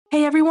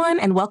Hey everyone,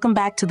 and welcome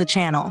back to the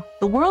channel.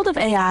 The world of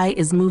AI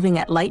is moving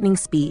at lightning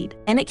speed,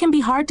 and it can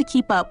be hard to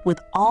keep up with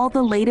all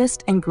the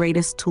latest and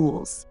greatest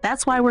tools.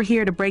 That's why we're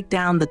here to break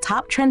down the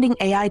top trending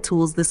AI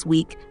tools this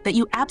week that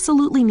you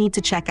absolutely need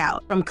to check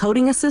out. From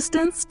coding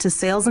assistants to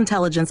sales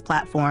intelligence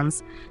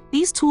platforms,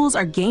 these tools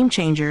are game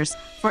changers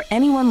for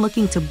anyone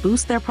looking to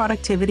boost their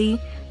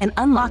productivity and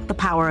unlock the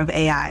power of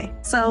AI.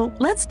 So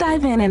let's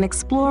dive in and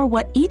explore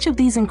what each of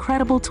these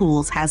incredible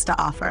tools has to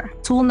offer.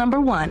 Tool number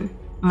 1,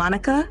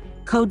 ManuAGI.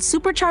 Code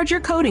supercharge your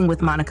coding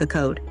with ManuAGI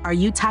Code. Are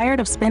you tired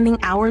of spending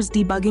hours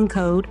debugging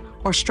code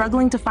or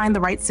struggling to find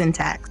the right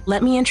syntax?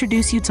 Let me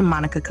introduce you to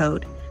ManuAGI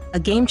Code, a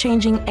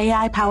game-changing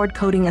AI-powered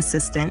coding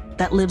assistant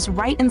that lives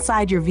right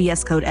inside your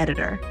VS Code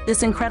editor.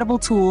 This incredible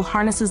tool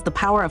harnesses the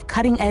power of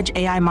cutting-edge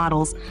AI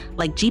models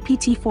like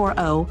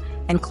GPT-4o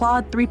and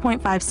Claude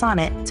 3.5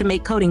 Sonnet to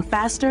make coding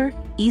faster,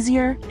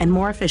 easier, and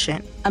more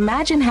efficient.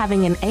 Imagine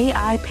having an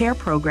AI pair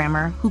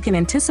programmer who can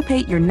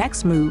anticipate your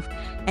next move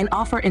and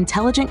offer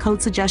intelligent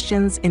code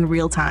suggestions in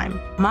real time.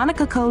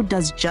 ManuAGI Code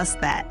does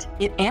just that.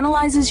 It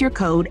analyzes your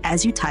code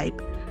as you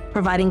type,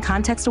 providing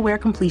context-aware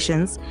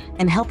completions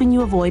and helping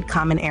you avoid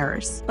common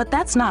errors. But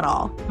that's not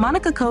all.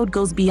 ManuAGI Code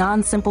goes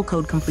beyond simple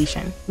code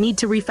completion. Need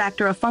to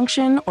refactor a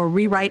function or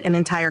rewrite an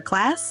entire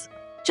class?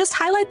 Just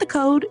highlight the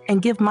code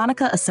and give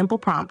ManuAGI a simple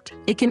prompt.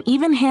 It can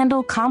even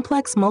handle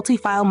complex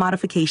multi-file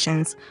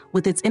modifications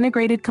with its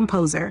integrated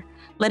composer,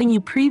 letting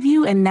you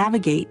preview and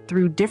navigate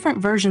through different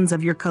versions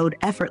of your code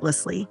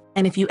effortlessly.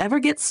 And if you ever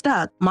get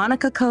stuck,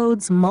 ManuAGI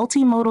Code's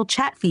multimodal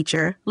chat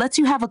feature lets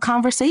you have a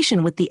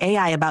conversation with the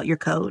AI about your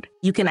code.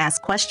 You can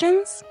ask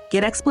questions,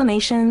 get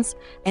explanations,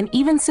 and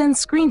even send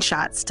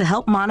screenshots to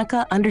help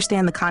ManuAGI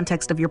understand the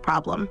context of your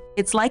problem.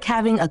 It's like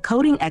having a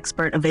coding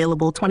expert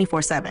available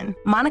 24/7.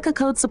 ManuAGI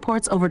Code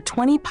supports over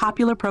 20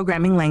 popular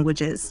programming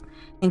languages,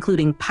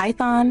 including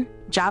Python,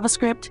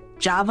 JavaScript,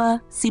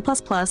 Java, C++,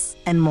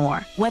 and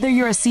more. Whether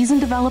you're a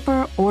seasoned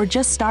developer or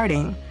just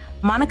starting,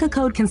 ManuAGI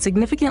Code can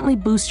significantly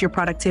boost your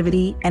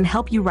productivity and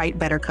help you write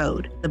better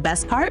code. The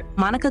best part?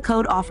 ManuAGI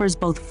Code offers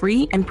both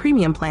free and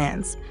premium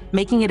plans,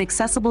 making it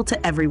accessible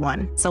to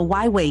everyone. So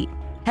why wait?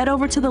 Head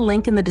over to the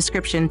link in the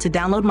description to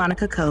download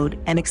ManuAGI Code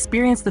and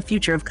experience the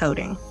future of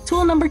coding.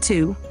 Tool number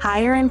 2,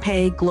 hire and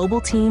pay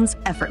global teams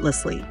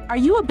effortlessly. Are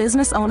you a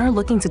business owner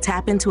looking to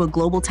tap into a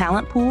global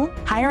talent pool?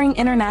 Hiring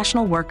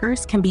international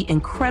workers can be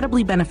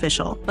incredibly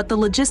beneficial, but the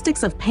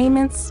logistics of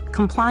payments,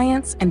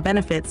 compliance, and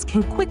benefits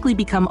can quickly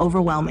become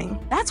overwhelming.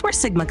 That's where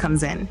Sigma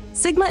comes in.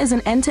 Sigma is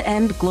an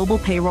end-to-end global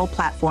payroll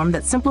platform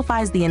that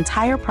simplifies the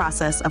entire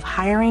process of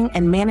hiring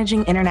and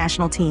managing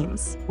international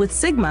teams. With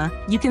Sigma,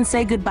 you can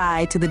say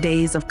goodbye to the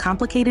days of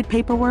complicated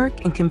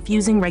paperwork and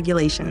confusing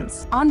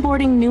regulations.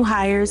 Onboarding new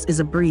hires is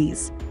a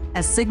breeze,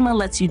 as Sigma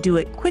lets you do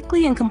it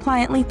quickly and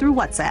compliantly through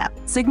WhatsApp.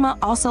 Sigma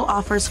also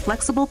offers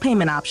flexible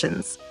payment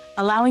options,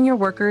 allowing your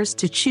workers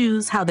to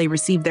choose how they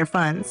receive their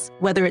funds,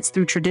 whether it's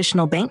through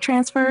traditional bank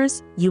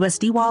transfers,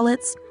 USD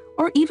wallets,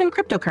 or even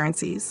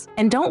cryptocurrencies.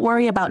 And don't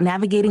worry about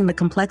navigating the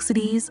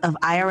complexities of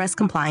IRS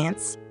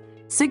compliance.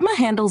 Sigma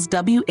handles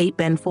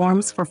W-8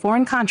 forms for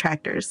foreign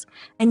contractors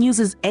and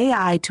uses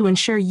AI to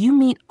ensure you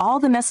meet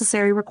all the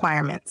necessary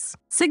requirements.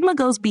 Sigma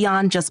goes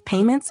beyond just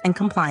payments and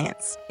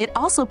compliance. It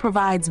also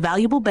provides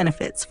valuable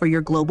benefits for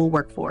your global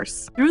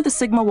workforce. Through the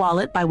Sigma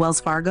Wallet by Wells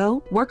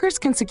Fargo, workers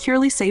can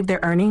securely save their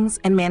earnings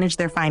and manage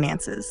their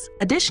finances.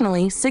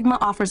 Additionally, Sigma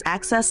offers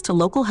access to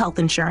local health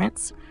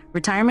insurance,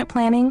 retirement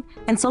planning,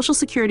 and Social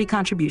Security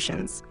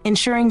contributions,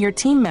 ensuring your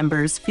team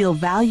members feel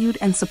valued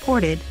and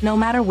supported no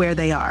matter where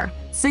they are.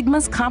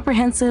 Sigma's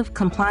comprehensive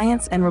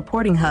compliance and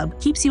reporting hub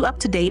keeps you up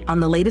to date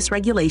on the latest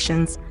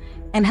regulations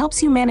and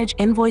helps you manage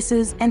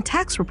invoices and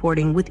tax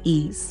reporting with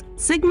ease.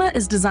 Sigma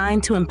is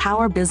designed to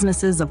empower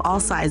businesses of all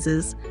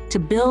sizes to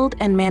build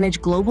and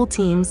manage global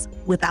teams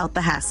without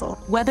the hassle.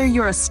 Whether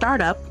you're a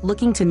startup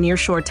looking to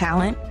nearshore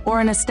talent or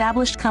an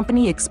established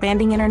company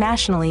expanding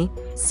internationally,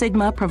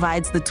 Sigma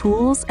provides the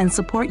tools and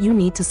support you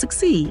need to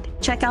succeed.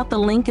 Check out the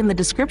link in the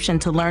description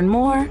to learn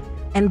more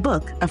and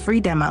book a free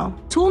demo.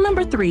 Tool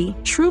number 3,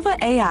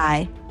 Truva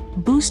AI.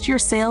 Boost your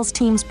sales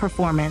team's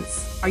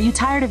performance. Are you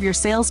tired of your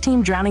sales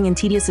team drowning in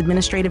tedious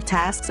administrative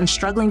tasks and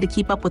struggling to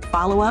keep up with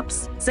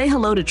follow-ups? Say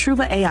hello to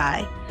Truva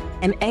AI,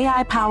 an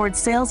AI-powered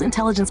sales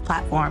intelligence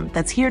platform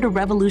that's here to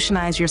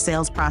revolutionize your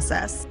sales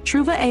process.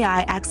 Truva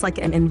AI acts like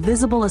an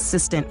invisible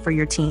assistant for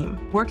your team,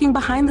 working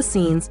behind the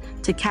scenes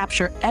to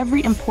capture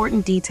every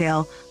important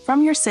detail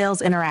from your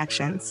sales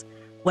interactions,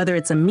 whether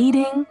it's a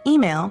meeting,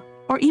 email,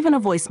 or even a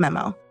voice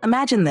memo.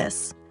 Imagine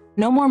this.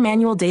 No more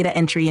manual data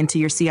entry into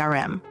your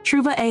CRM.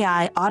 Truva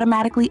AI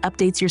automatically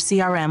updates your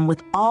CRM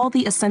with all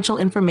the essential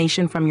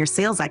information from your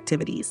sales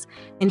activities,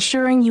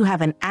 ensuring you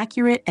have an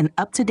accurate and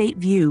up-to-date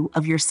view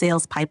of your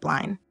sales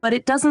pipeline. But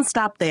it doesn't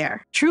stop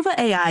there. Truva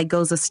AI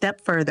goes a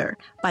step further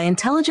by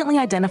intelligently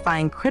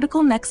identifying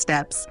critical next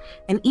steps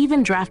and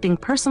even drafting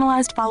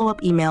personalized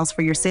follow-up emails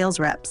for your sales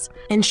reps,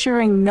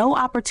 ensuring no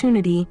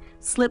opportunity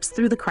slips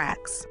through the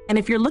cracks. And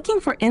if you're looking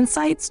for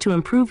insights to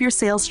improve your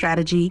sales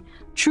strategy,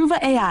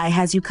 Truva AI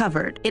has you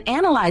covered. It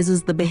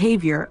analyzes the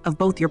behavior of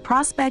both your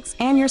prospects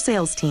and your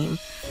sales team,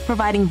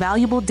 providing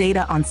valuable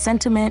data on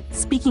sentiment,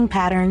 speaking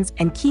patterns,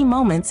 and key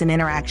moments in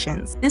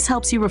interactions. This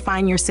helps you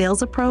refine your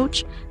sales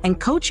approach and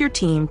coach your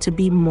team to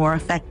be more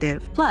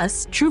effective.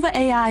 Plus, Truva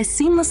AI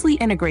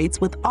seamlessly integrates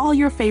with all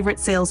your favorite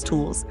sales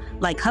tools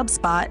like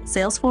HubSpot,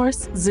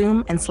 Salesforce,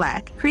 Zoom, and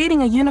Slack,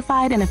 creating a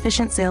unified and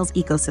efficient sales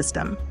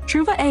ecosystem.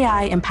 Truva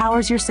AI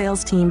empowers your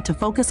sales team to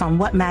focus on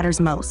what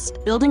matters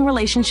most, building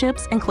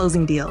relationships and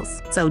closing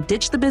deals. So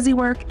ditch the busy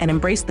work and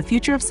embrace the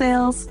future of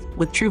sales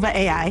with Truva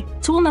AI.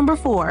 Tool number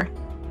 4.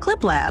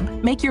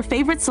 KlipLab. Make your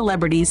favorite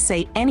celebrities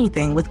say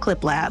anything with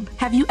KlipLab.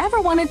 Have you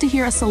ever wanted to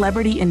hear a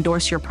celebrity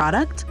endorse your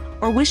product?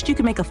 Or wished you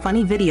could make a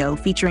funny video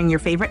featuring your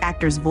favorite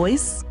actor's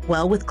voice?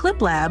 Well, with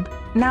KlipLab,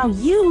 now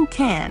you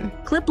can.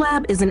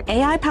 KlipLab is an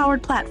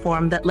AI-powered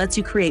platform that lets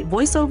you create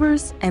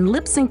voiceovers and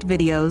lip-synced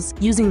videos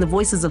using the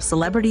voices of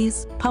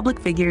celebrities, public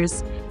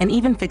figures, and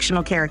even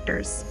fictional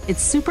characters.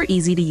 It's super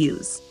easy to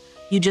use.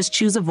 You just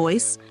choose a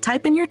voice,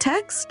 type in your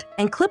text,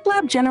 and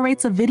KlipLab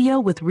generates a video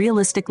with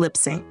realistic lip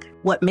sync.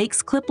 What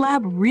makes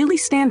KlipLab really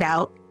stand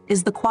out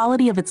is the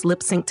quality of its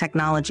lip sync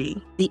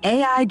technology. The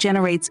AI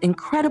generates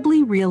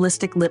incredibly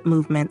realistic lip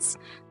movements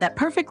that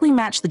perfectly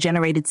match the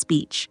generated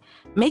speech,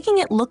 making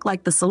it look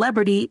like the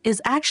celebrity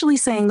is actually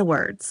saying the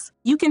words.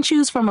 You can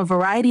choose from a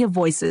variety of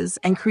voices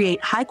and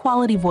create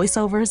high-quality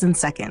voiceovers in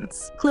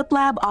seconds.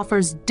 KlipLab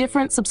offers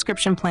different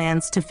subscription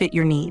plans to fit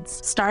your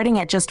needs, starting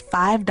at just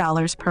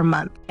 $5 per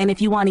month. And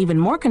if you want even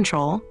more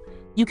control,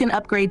 you can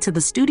upgrade to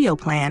the Studio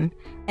plan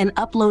and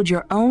upload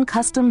your own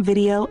custom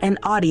video and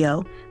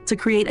audio to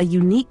create a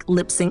unique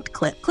lip-synced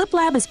clip.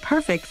 KlipLab is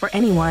perfect for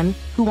anyone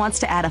who wants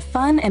to add a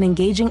fun and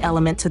engaging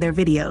element to their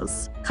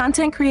videos.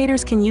 Content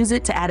creators can use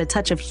it to add a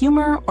touch of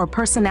humor or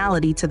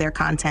personality to their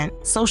content.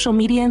 Social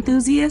media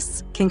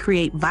enthusiasts can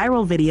create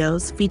viral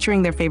videos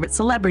featuring their favorite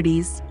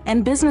celebrities,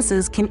 and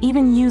businesses can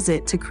even use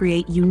it to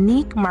create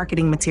unique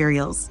marketing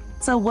materials.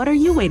 So what are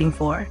you waiting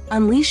for?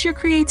 Unleash your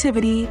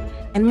creativity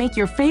and make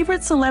your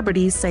favorite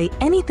celebrities say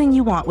anything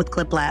you want with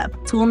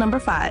KlipLab. Tool number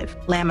 5,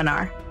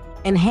 Laminar.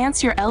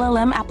 Enhance your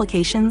LLM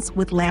applications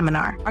with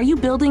Laminar. Are you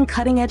building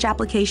cutting-edge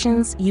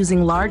applications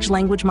using large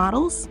language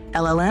models,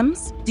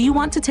 LLMs? Do you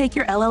want to take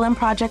your LLM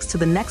projects to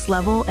the next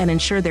level and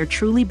ensure they're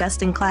truly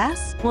best in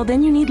class? Well,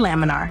 then you need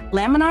Laminar.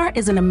 Laminar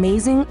is an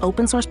amazing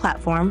open-source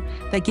platform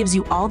that gives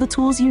you all the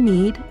tools you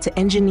need to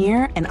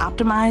engineer and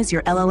optimize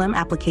your LLM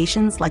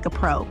applications like a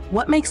pro.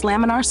 What makes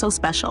Laminar so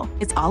special?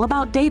 It's all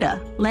about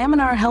data.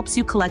 Laminar helps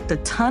you collect a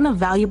ton of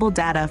valuable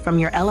data from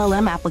your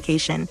LLM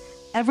application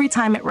every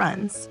time it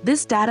runs.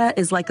 This data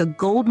is like a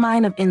gold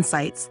mine of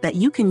insights that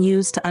you can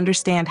use to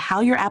understand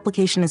how your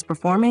application is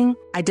performing,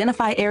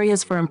 identify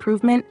areas for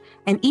improvement,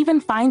 and even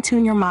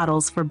fine-tune your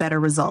models for better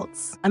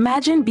results.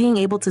 Imagine being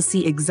able to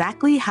see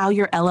exactly how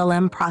your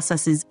LLM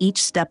processes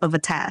each step of a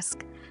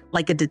task,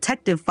 like a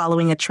detective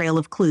following a trail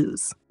of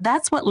clues.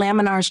 That's what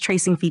Laminar's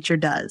tracing feature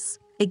does.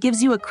 It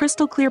gives you a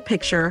crystal clear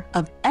picture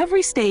of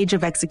every stage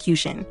of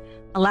execution,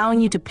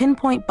 allowing you to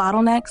pinpoint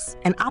bottlenecks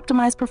and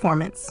optimize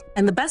performance.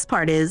 And the best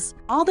part is,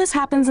 all this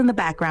happens in the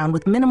background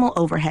with minimal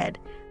overhead,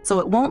 so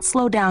it won't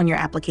slow down your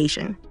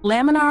application.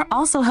 Laminar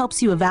also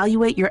helps you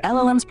evaluate your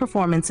LLM's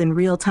performance in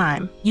real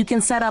time. You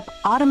can set up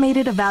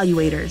automated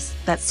evaluators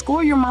that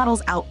score your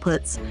model's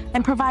outputs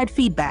and provide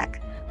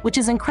feedback, which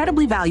is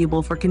incredibly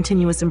valuable for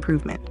continuous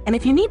improvement. And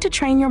if you need to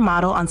train your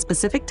model on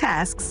specific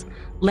tasks,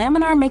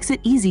 Laminar makes it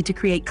easy to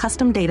create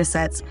custom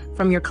datasets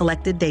from your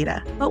collected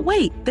data. But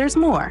wait, there's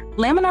more.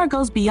 Laminar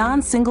goes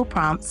beyond single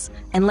prompts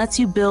and lets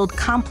you build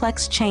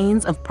complex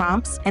chains of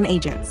prompts and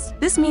agents.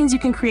 This means you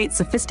can create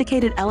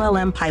sophisticated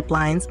LLM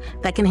pipelines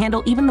that can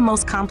handle even the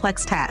most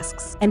complex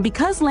tasks. And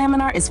because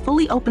Laminar is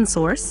fully open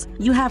source,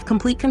 you have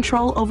complete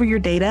control over your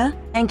data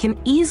and can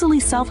easily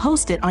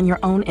self-host it on your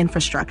own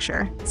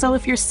infrastructure. So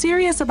if you're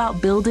serious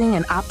about building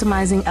and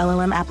optimizing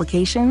LLM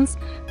applications,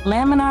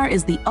 Laminar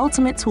is the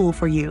ultimate tool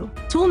for you.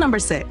 Tool number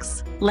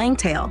 6,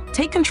 Langtail.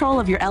 Take control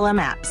of your LM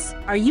apps.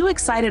 Are you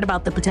excited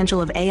about the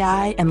potential of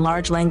AI and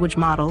large language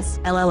models,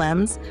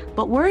 LLMs,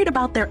 but worried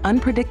about their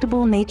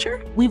unpredictable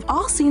nature? We've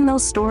all seen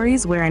those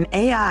stories where an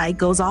AI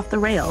goes off the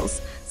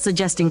rails,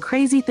 suggesting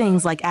crazy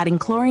things like adding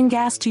chlorine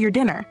gas to your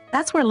dinner.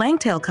 That's where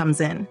Langtail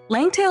comes in.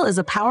 Langtail is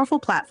a powerful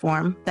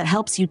platform that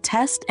helps you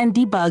test and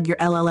debug your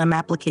LLM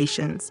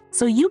applications,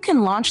 so you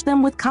can launch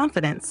them with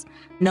confidence,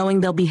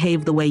 knowing they'll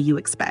behave the way you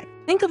expect.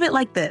 Think of it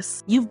like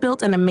this. You've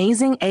built an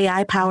amazing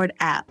AI-powered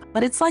app,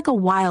 but it's like a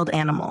wild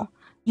animal.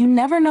 You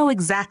never know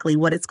exactly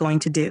what it's going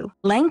to do.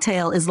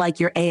 Langtail is like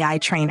your AI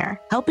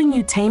trainer, helping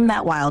you tame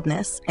that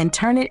wildness and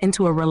turn it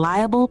into a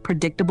reliable,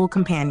 predictable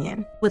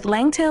companion. With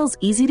Langtail's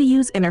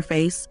easy-to-use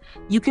interface,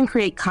 you can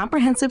create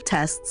comprehensive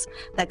tests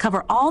that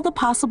cover all the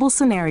possible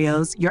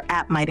scenarios your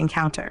app might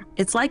encounter.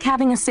 It's like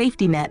having a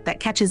safety net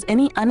that catches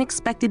any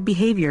unexpected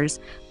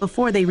behaviors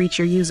before they reach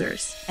your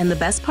users. And the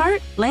best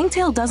part?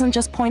 Langtail doesn't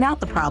just point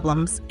out the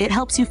problems, it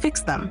helps you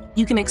fix them.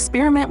 You can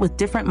experiment with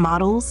different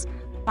models,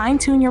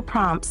 fine-tune your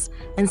prompts,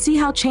 and see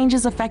how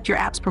changes affect your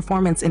app's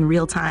performance in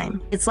real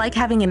time. It's like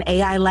having an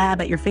AI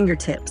lab at your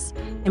fingertips,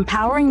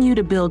 empowering you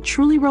to build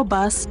truly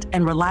robust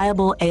and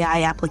reliable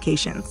AI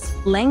applications.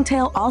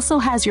 Langtail also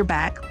has your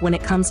back when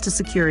it comes to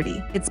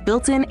security. Its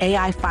built-in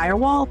AI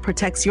firewall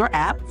protects your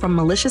app from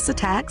malicious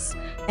attacks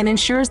and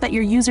ensures that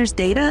your users'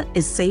 data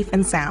is safe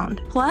and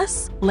sound.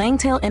 Plus,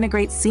 Langtail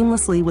integrates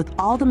seamlessly with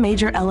all the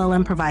major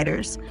LLM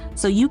providers,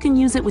 so you can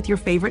use it with your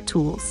favorite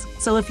tools.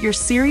 So if you're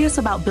serious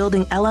about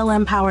building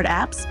LLM-powered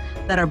apps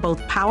that are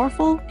both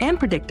powerful and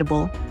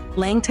predictable,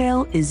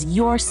 Langtail is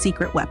your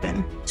secret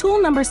weapon.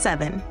 Tool number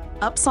 7,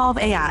 Upsolve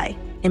AI.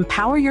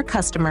 Empower your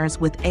customers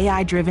with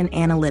AI-driven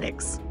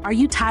analytics. Are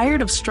you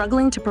tired of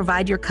struggling to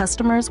provide your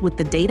customers with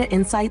the data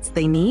insights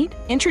they need?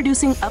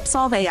 Introducing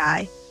Upsolve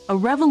AI, a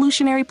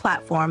revolutionary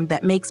platform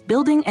that makes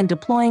building and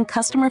deploying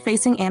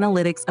customer-facing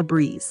analytics a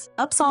breeze.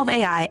 Upsolve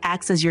AI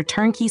acts as your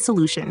turnkey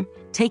solution,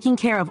 taking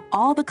care of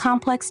all the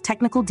complex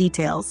technical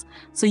details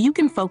so you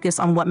can focus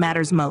on what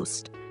matters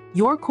most: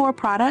 your core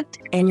product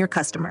and your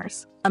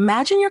customers.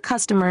 Imagine your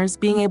customers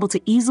being able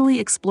to easily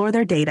explore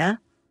their data,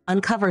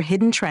 uncover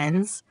hidden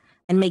trends,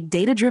 and make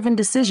data-driven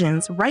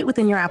decisions right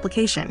within your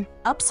application.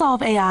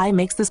 Upsolve AI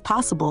makes this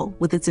possible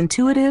with its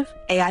intuitive,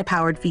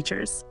 AI-powered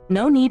features.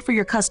 No need for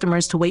your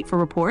customers to wait for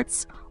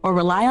reports or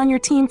rely on your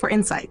team for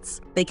insights.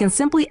 They can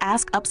simply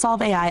ask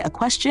Upsolve AI a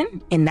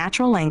question in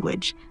natural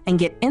language and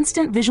get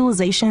instant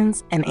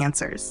visualizations and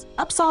answers.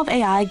 Upsolve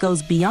AI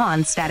goes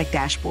beyond static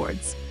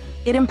dashboards.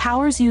 It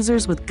empowers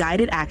users with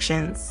guided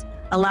actions,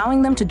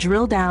 allowing them to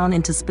drill down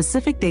into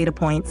specific data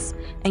points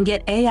and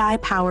get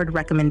AI-powered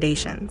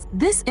recommendations.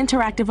 This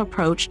interactive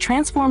approach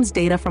transforms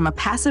data from a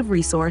passive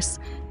resource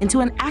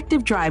into an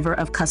active driver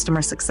of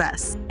customer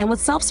success. And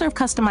with self-serve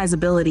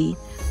customizability,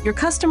 your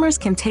customers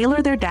can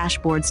tailor their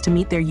dashboards to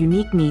meet their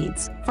unique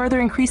needs, further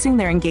increasing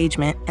their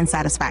engagement and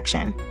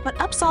satisfaction. But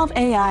Upsolve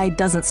AI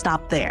doesn't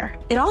stop there.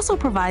 It also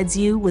provides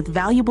you with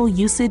valuable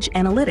usage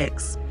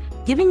analytics,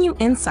 giving you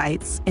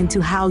insights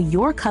into how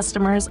your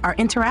customers are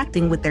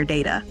interacting with their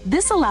data.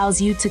 This allows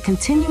you to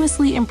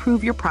continuously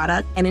improve your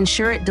product and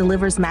ensure it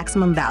delivers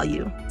maximum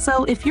value.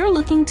 So if you're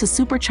looking to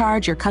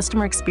supercharge your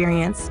customer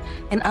experience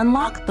and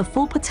unlock the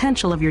full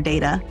potential of your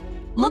data,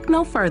 look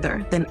no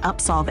further than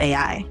Upsolve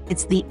AI.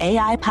 It's the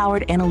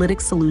AI-powered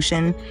analytics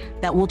solution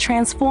that will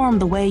transform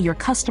the way your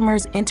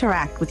customers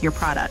interact with your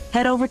product.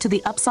 Head over to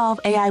the Upsolve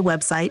AI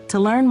website to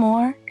learn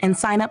more and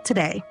sign up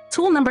today.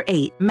 Tool number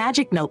 8,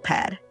 Magic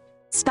Notepad.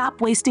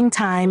 Stop wasting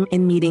time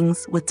in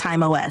meetings with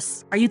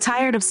timeOS. Are you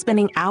tired of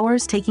spending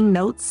hours taking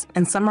notes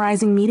and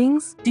summarizing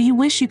meetings? Do you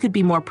wish you could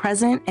be more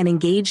present and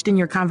engaged in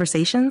your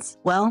conversations?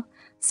 Well,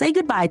 say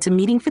goodbye to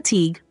meeting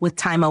fatigue with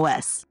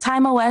timeOS.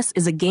 timeOS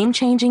is a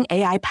game-changing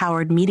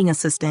AI-powered meeting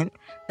assistant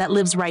that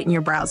lives right in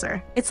your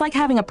browser. It's like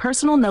having a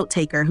personal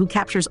note-taker who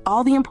captures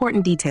all the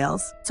important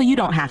details, so you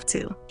don't have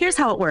to. Here's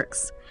how it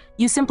works.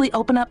 You simply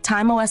open up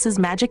timeOS's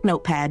Magic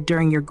Notepad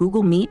during your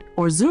Google Meet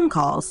or Zoom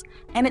calls,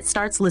 and it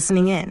starts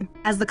listening in.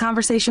 As the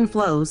conversation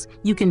flows,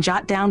 you can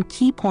jot down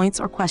key points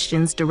or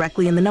questions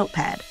directly in the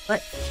notepad.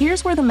 But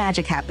here's where the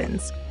magic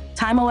happens.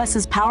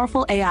 timeOS's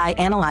powerful AI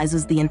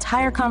analyzes the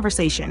entire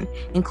conversation,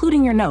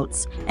 including your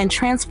notes, and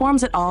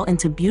transforms it all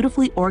into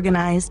beautifully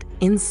organized,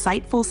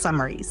 insightful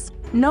summaries.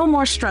 No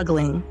more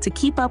struggling to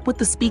keep up with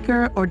the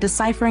speaker or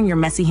deciphering your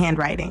messy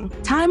handwriting.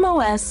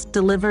 timeOS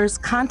delivers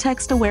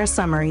context-aware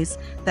summaries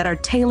that are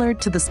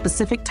tailored to the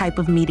specific type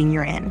of meeting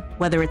you're in,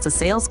 whether it's a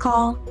sales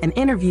call, an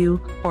interview,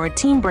 or a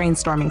team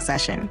brainstorming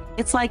session.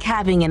 It's like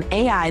having an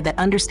AI that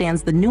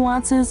understands the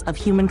nuances of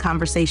human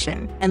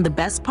conversation. And the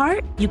best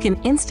part? You can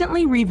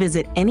instantly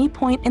revisit any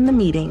point in the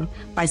meeting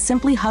by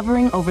simply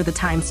hovering over the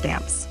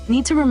timestamps.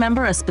 Need to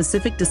remember a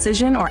specific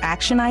decision or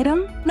action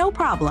item? No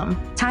problem.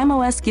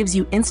 timeOS gives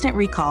you instant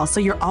recall, so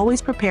you're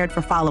always prepared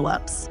for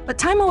follow-ups. But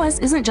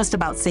timeOS isn't just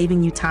about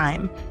saving you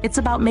time. It's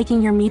about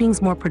making your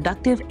meetings more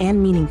productive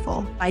and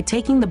meaningful. By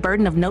taking the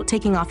burden of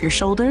note-taking off your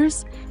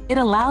shoulders, it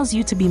allows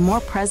you to be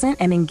more present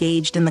and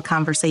engaged in the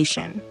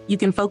conversation. You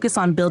can focus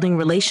on building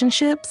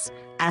relationships,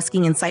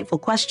 asking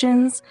insightful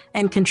questions,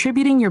 and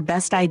contributing your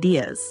best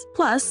ideas.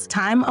 Plus,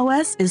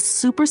 timeOS is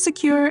super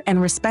secure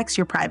and respects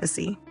your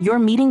privacy. Your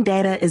meeting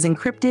data is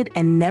encrypted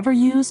and never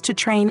used to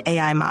train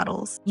AI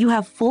models. You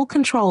have full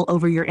control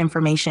over your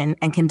information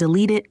and can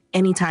delete it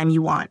anytime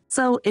you want.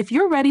 So if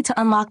you're ready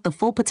to unlock the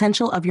full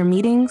potential of your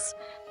meetings,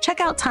 check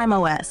out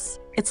timeOS.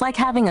 It's like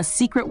having a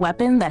secret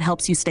weapon that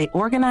helps you stay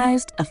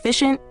organized,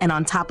 efficient, and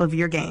on top of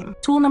your game.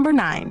 Tool number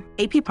 9,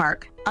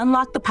 APIPark.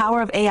 Unlock the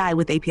power of AI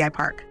with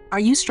APIPark. Are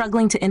you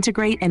struggling to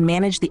integrate and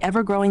manage the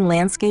ever-growing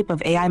landscape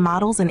of AI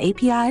models and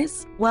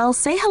APIs? Well,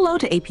 say hello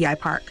to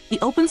APIPark, the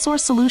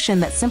open-source solution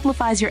that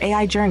simplifies your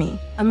AI journey.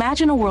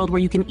 Imagine a world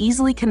where you can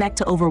easily connect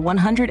to over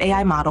 100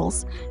 AI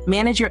models,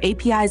 manage your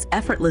APIs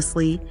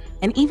effortlessly,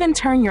 and even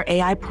turn your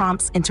AI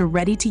prompts into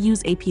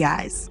ready-to-use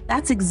APIs.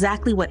 That's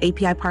exactly what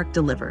APIPark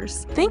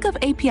delivers. Think of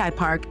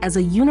APIPark as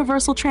a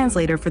universal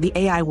translator for the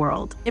AI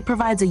world. It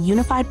provides a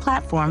unified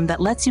platform that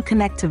lets you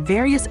connect to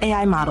various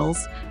AI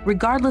models,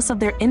 regardless of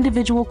their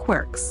individual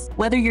quirks.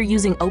 Whether you're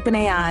using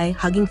OpenAI,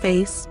 Hugging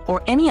Face,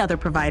 or any other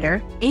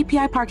provider,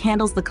 APIPark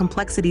handles the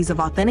complexities of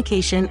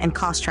authentication and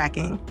cost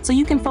tracking, so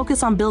you can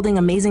focus on building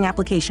amazing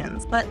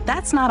applications. But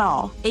that's not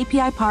all.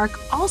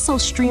 APIPark also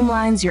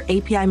streamlines your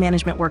API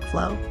management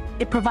workflow.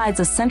 It provides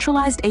a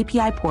centralized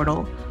API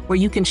portal where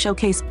you can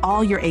showcase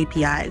all your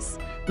APIs,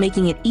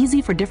 making it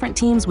easy for different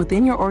teams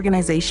within your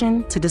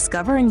organization to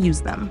discover and use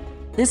them.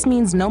 This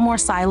means no more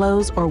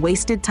silos or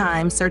wasted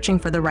time searching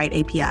for the right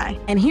API.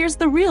 And here's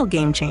the real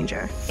game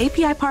changer.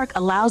 APIPark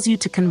allows you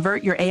to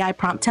convert your AI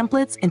prompt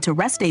templates into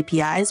REST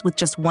APIs with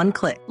just one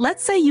click.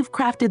 Let's say you've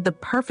crafted the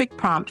perfect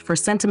prompt for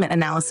sentiment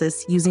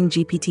analysis using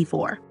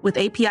GPT-4. With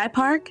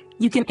APIPark,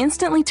 you can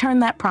instantly turn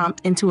that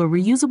prompt into a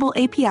reusable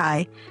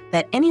API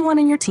that anyone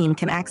in your team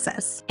can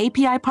access.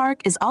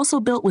 APIPark is also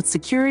built with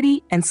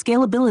security and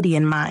scalability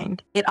in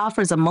mind. It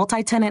offers a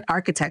multi-tenant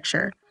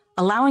architecture,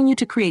 allowing you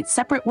to create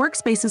separate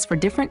workspaces for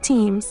different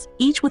teams,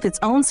 each with its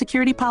own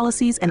security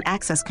policies and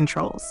access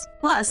controls.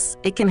 Plus,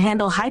 it can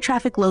handle high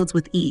traffic loads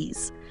with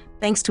ease,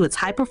 thanks to its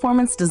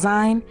high-performance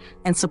design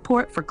and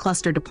support for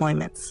cluster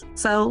deployments.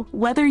 So,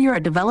 whether you're a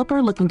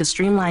developer looking to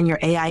streamline your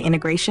AI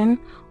integration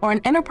or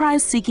an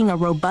enterprise seeking a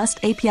robust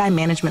API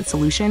management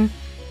solution,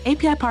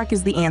 APIPark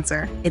is the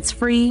answer. It's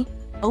free,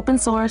 open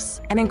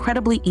source, and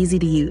incredibly easy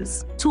to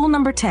use. Tool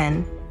number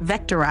 10.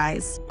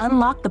 Vectorize.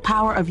 Unlock the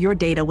power of your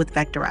data with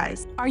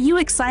Vectorize. Are you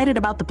excited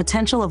about the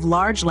potential of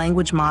large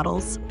language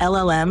models,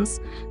 LLMs,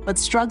 but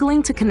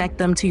struggling to connect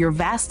them to your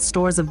vast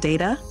stores of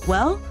data?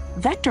 Well,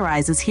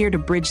 Vectorize is here to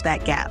bridge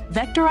that gap.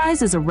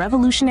 Vectorize is a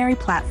revolutionary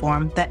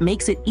platform that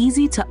makes it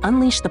easy to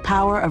unleash the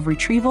power of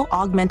retrieval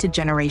augmented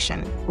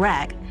generation,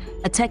 RAG,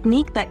 a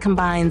technique that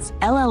combines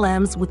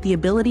LLMs with the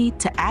ability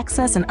to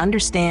access and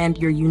understand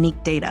your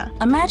unique data.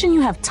 Imagine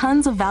you have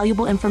tons of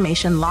valuable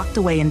information locked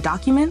away in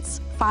documents,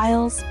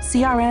 files,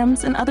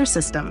 CRMs, and other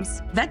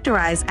systems.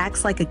 Vectorize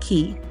acts like a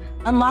key,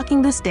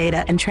 unlocking this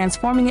data and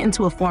transforming it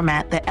into a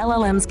format that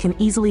LLMs can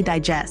easily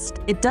digest.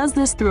 It does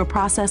this through a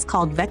process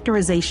called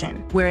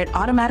vectorization, where it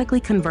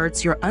automatically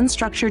converts your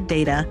unstructured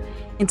data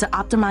into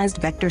optimized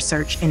vector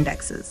search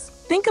indexes.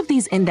 Think of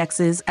these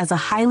indexes as a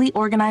highly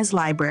organized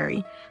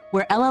library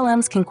where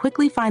LLMs can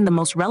quickly find the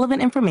most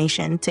relevant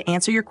information to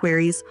answer your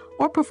queries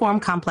or perform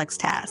complex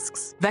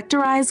tasks.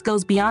 Vectorize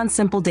goes beyond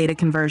simple data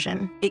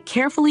conversion. It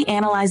carefully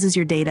analyzes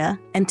your data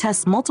and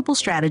tests multiple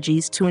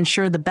strategies to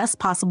ensure the best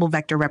possible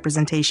vector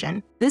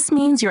representation. This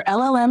means your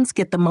LLMs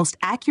get the most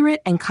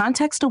accurate and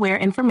context-aware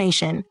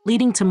information,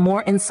 leading to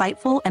more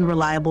insightful and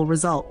reliable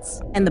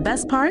results. And the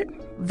best part?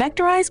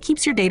 Vectorize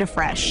keeps your data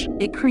fresh.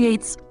 It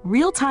creates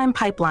real-time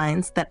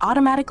pipelines that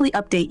automatically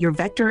update your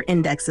vector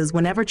indexes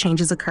whenever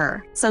changes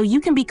occur, so you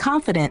can be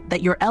confident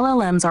that your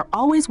LLMs are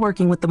always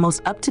working with the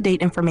most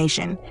up-to-date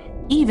information,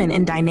 even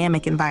in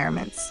dynamic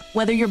environments.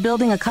 Whether you're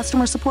building a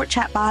customer support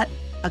chatbot,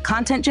 a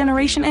content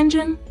generation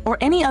engine, or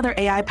any other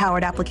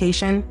AI-powered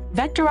application,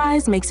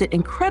 Vectorize makes it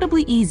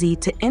incredibly easy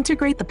to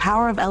integrate the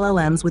power of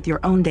LLMs with your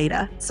own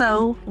data.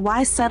 So,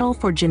 why settle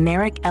for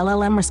generic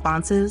LLM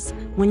responses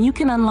when you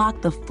can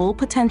unlock the full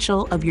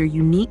potential of your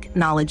unique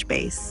knowledge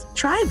base?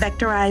 Try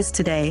Vectorize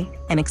today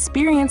and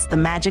experience the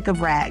magic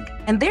of RAG.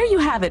 And there you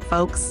have it,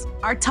 folks.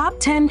 Our top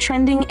 10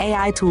 trending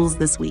AI tools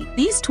this week.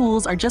 These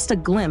tools are just a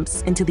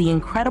glimpse into the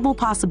incredible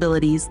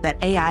possibilities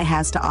that AI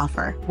has to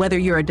offer. Whether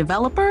you're a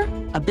developer,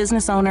 a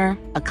business owner,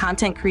 a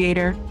content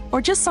creator,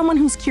 or just someone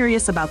who's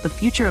curious about the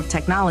future of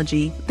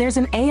technology, there's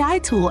an AI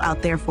tool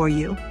out there for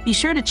you. Be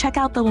sure to check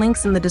out the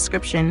links in the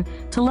description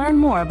to learn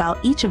more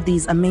about each of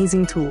these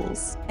amazing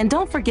tools. And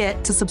don't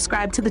forget to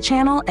subscribe to the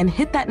channel and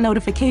hit that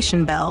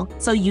notification bell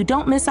so you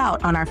don't miss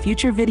out on our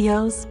future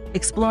videos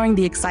exploring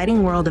the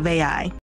exciting world of AI.